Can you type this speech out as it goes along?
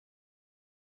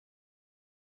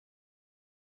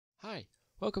Hi,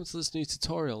 welcome to this new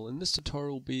tutorial. In this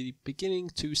tutorial we'll be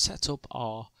beginning to set up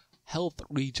our health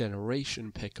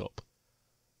regeneration pickup.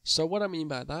 So what I mean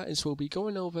by that is we'll be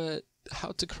going over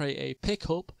how to create a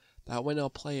pickup that when our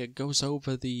player goes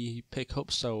over the pickup,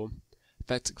 so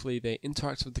effectively they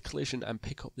interact with the collision and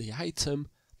pick up the item,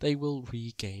 they will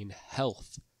regain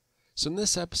health. So in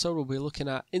this episode we'll be looking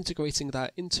at integrating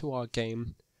that into our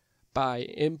game by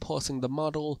importing the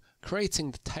model,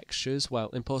 creating the textures,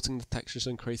 importing the textures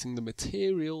and creating the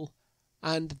material,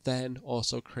 and then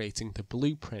also creating the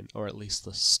blueprint, or at least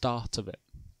the start of it.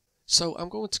 So I'm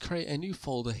going to create a new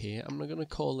folder here. I'm going to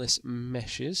call this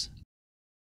Meshes,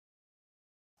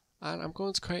 and I'm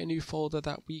going to create a new folder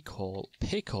that we call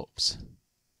Pickups.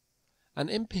 And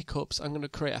in Pickups I'm going to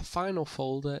create a final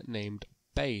folder named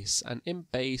Base, and in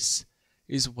Base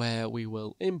is where we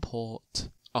will import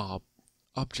our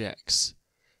objects.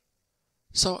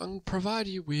 So I'm going to provide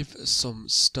you with some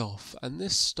stuff, and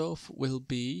this stuff will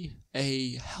be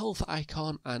a health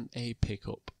icon and a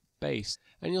pickup base.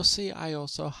 And you'll see I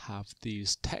also have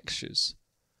these textures.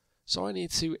 So I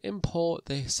need to import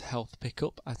this health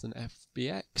pickup as an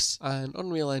FPS, and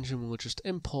Unreal Engine will just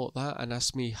import that and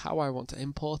ask me how I want to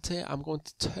import it. I'm going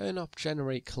to turn off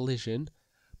generate collision,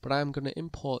 but I'm going to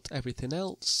import everything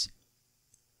else.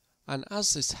 And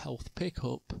as this health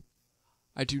pickup,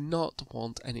 I do not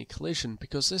want any collision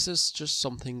because this is just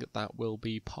something that will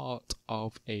be part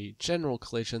of a general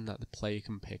collision that the player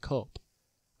can pick up.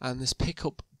 And this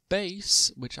pickup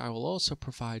base, which I will also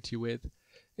provide you with,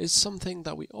 is something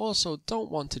that we also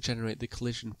don't want to generate the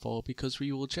collision for because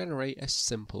we will generate a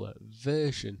simpler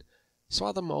version. So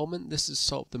at the moment this is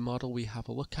sort of the model we have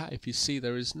a look at. If you see,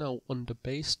 there is no under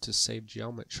base to save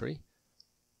geometry.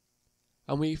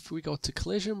 And if we go to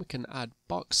collision, we can add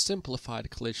box simplified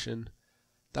collision.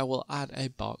 That will add a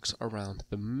box around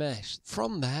the mesh.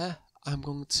 From there, I'm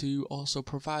going to also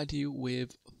provide you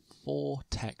with 4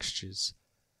 textures.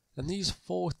 And these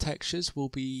 4 textures will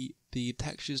be the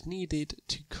textures needed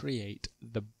to create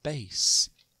the base.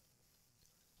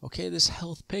 Okay, this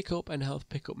health pickup and health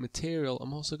pickup material,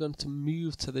 I'm also going to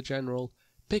move to the general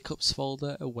pickups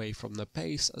folder away from the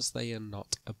base as they are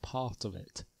not a part of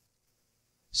it.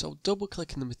 So double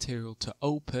clicking the material to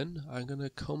open, I'm going to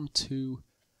come to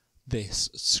this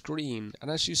screen, and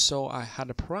as you saw I had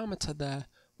a parameter there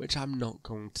which I'm not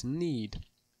going to need.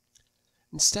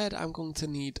 Instead I'm going to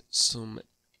need some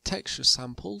texture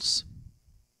samples,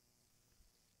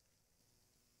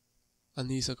 and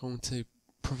these are going to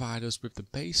provide us with the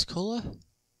base color.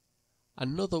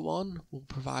 Another one will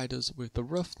provide us with the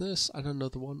roughness, and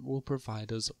another one will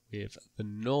provide us with the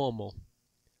normal.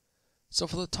 So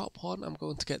for the top one I'm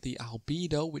going to get the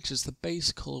albedo, which is the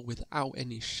base color without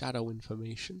any shadow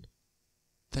information.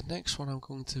 The next one I'm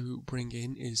going to bring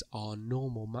in is our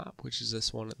normal map, which is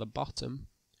this one at the bottom,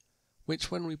 which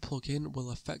when we plug in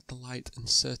will affect the light in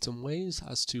certain ways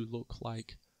as to look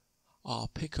like our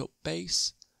pickup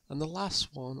base, and the last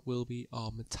one will be our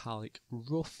metallic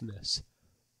roughness.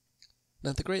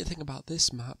 Now the great thing about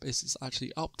this map is it's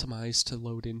actually optimized to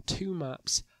load in 2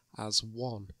 maps as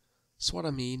one. So what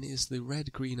I mean is the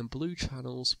red, green and blue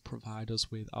channels provide us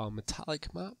with our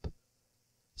metallic map,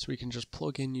 so we can just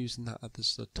plug in using that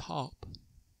as the top,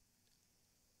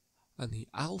 and the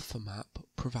alpha map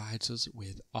provides us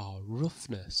with our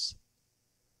roughness.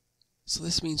 So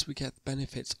this means we get the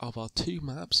benefits of our 2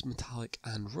 maps, metallic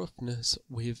and roughness,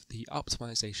 with the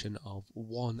optimization of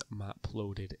 1 map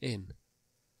loaded in.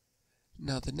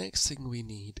 Now the next thing we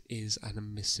need is an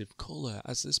emissive color,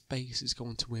 as this base is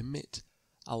going to emit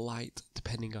a light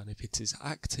depending on if it is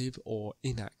active or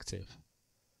inactive.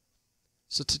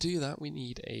 So to do that we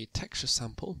need a texture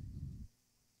sample,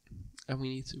 and we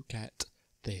need to get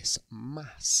this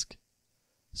mask.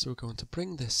 So we're going to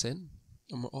bring this in,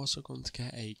 and we're also going to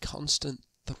get a constant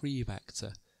 3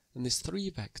 vector, and this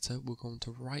 3 vector we're going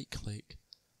to right click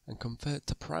and convert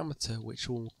to parameter, which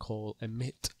we'll call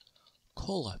emit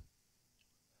color.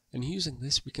 And using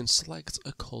this we can select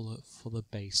a color for the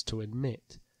base to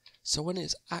emit. So when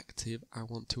it's active I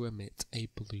want to emit a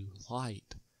blue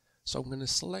light. So I'm going to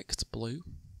select blue,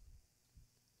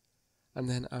 and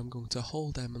then I'm going to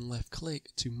hold M and left click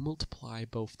to multiply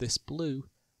both this blue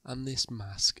and this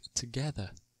mask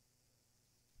together.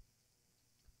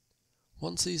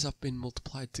 Once these have been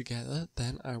multiplied together,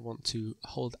 then I want to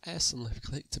hold S and left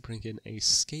click to bring in a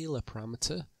scalar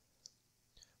parameter,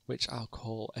 which I'll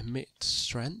call emit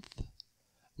strength, and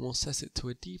we'll set it to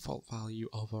a default value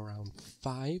of around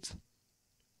 5.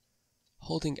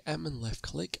 Holding M and left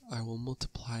click, I will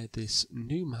multiply this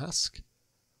new mask,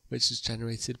 which is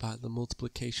generated by the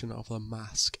multiplication of the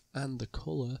mask and the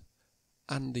color,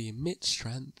 and the emit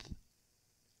strength,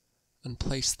 and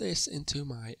place this into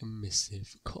my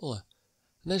emissive color.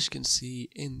 And as you can see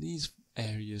in these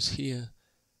areas here,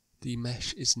 the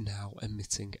mesh is now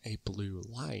emitting a blue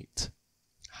light.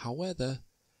 However,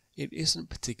 it isn't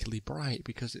particularly bright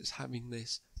because it's having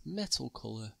this metal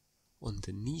color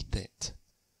underneath it.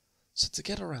 So to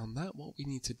get around that, what we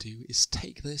need to do is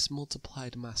take this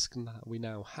multiplied mask that we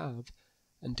now have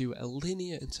and do a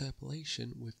linear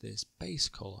interpolation with this base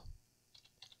color.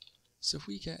 So if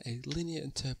we get a linear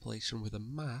interpolation with a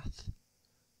math,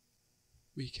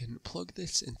 we can plug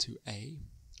this into A,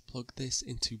 plug this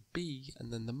into B,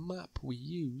 and then the map we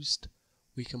used,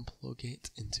 we can plug it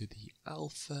into the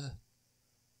alpha.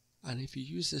 And if you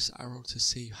use this arrow to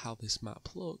see how this map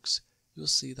looks, you'll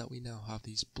see that we now have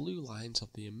these blue lines of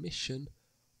the emission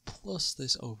plus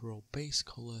this overall base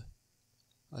color,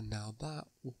 and now that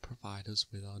will provide us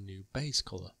with our new base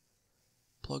color.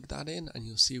 Plug that in and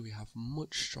you'll see we have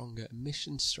much stronger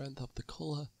emission strength of the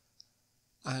color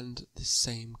and the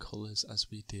same colors as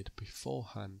we did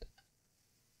beforehand.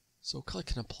 So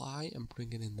click and apply and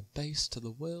bringing in the base to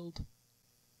the world,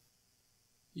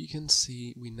 you can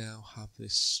see we now have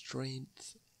this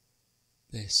strength,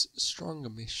 this strong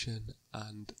emission,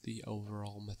 and the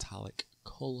overall metallic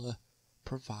color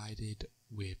provided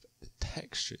with the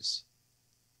textures.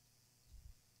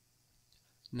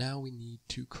 Now we need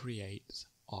to create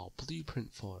our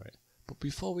blueprint for it, but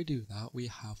before we do that we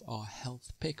have our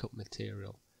health pickup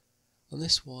material, and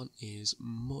this one is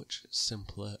much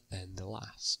simpler than the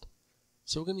last.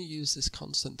 So we're going to use this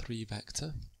constant 3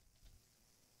 vector.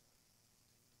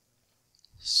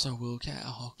 So we'll get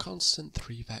our constant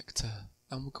 3 vector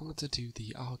and we're going to do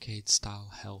the arcade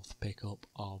style health pickup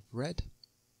of red.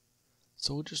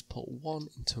 So we'll just put 1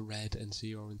 into red and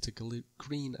 0 into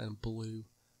green and blue,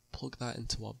 plug that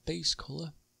into our base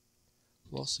colour.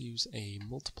 We'll also use a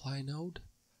multiply node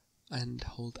and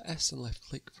hold S and left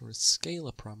click for a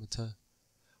scalar parameter,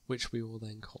 which we will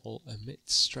then call emit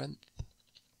strength.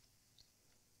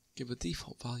 Give a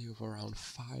default value of around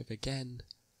 5 again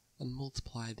and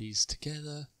multiply these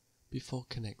together before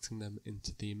connecting them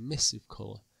into the emissive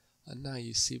colour. And now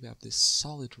you see we have this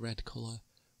solid red colour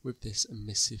with this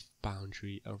emissive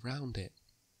boundary around it.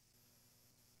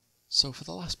 So for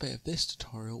the last bit of this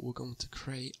tutorial we're going to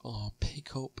create our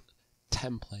pickup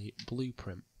template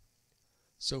blueprint.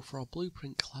 So for our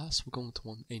blueprint class we're going to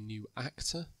want a new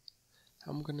actor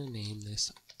and we're going to name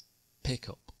this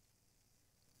pickup.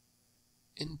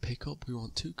 In pickup we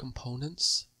want 2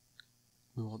 components.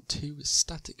 We want 2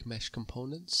 static mesh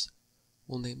components.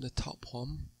 We'll name the top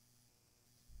one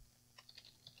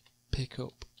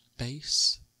pickup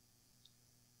base.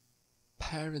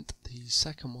 Parent the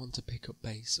second one to pickup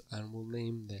base and we'll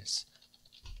name this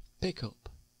pickup.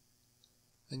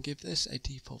 And give this a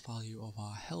default value of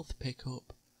our health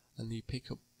pickup and the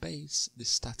pickup base the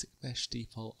static mesh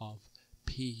default of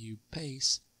PU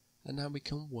base, and now we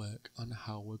can work on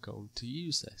how we're going to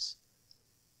use this.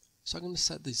 So I'm going to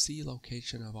set the Z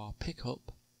location of our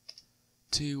pickup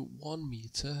to 1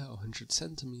 meter, 100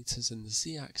 centimeters in the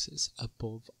Z axis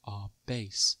above our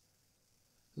base.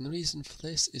 And the reason for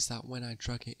this is that when I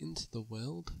drag it into the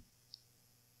world,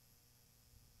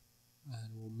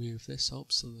 and we'll move this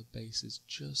up so the base is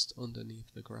just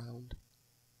underneath the ground,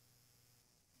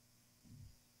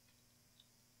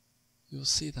 you'll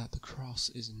see that the cross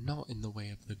is not in the way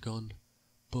of the gun,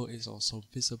 but is also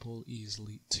visible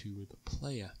easily to the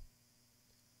player.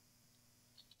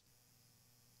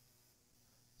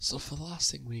 So for the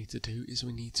last thing we need to do is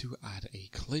we need to add a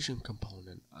collision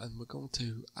component, and we're going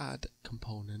to add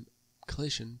component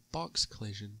collision, box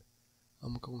collision,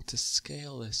 and we're going to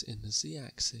scale this in the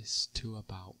Z-axis to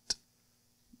about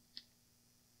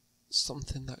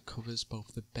something that covers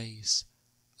both the base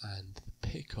and the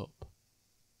pickup.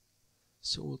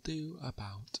 So we'll do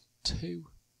about 2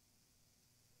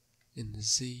 in the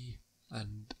Z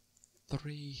and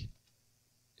 3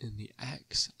 in the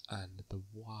X and the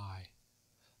Y.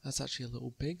 That's actually a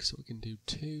little big, so we can do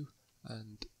 2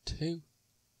 and 2,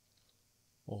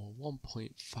 or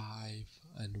 1.5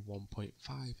 and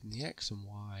 1.5 in the X and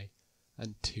Y,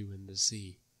 and 2 in the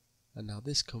Z. And now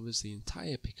this covers the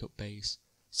entire pickup base,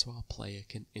 so our player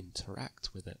can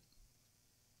interact with it.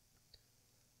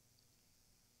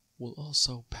 We'll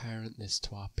also parent this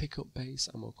to our pickup base,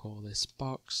 and we'll call this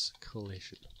box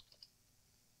collision.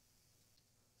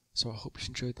 So I hope you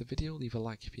enjoyed the video. Leave a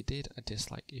like if you did, a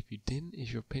dislike if you didn't.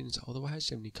 If your opinions or otherwise,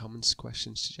 you have any comments,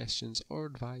 questions, suggestions or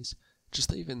advice,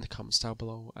 just leave it in the comments down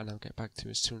below and I'll get back to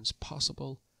you as soon as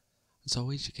possible. As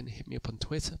always, you can hit me up on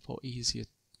Twitter for easier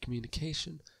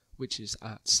communication, which is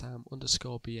at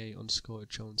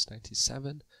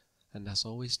Sam_BA_Jones97. And as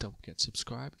always, don't forget to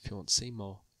subscribe if you want to see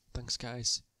more. Thanks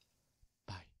guys.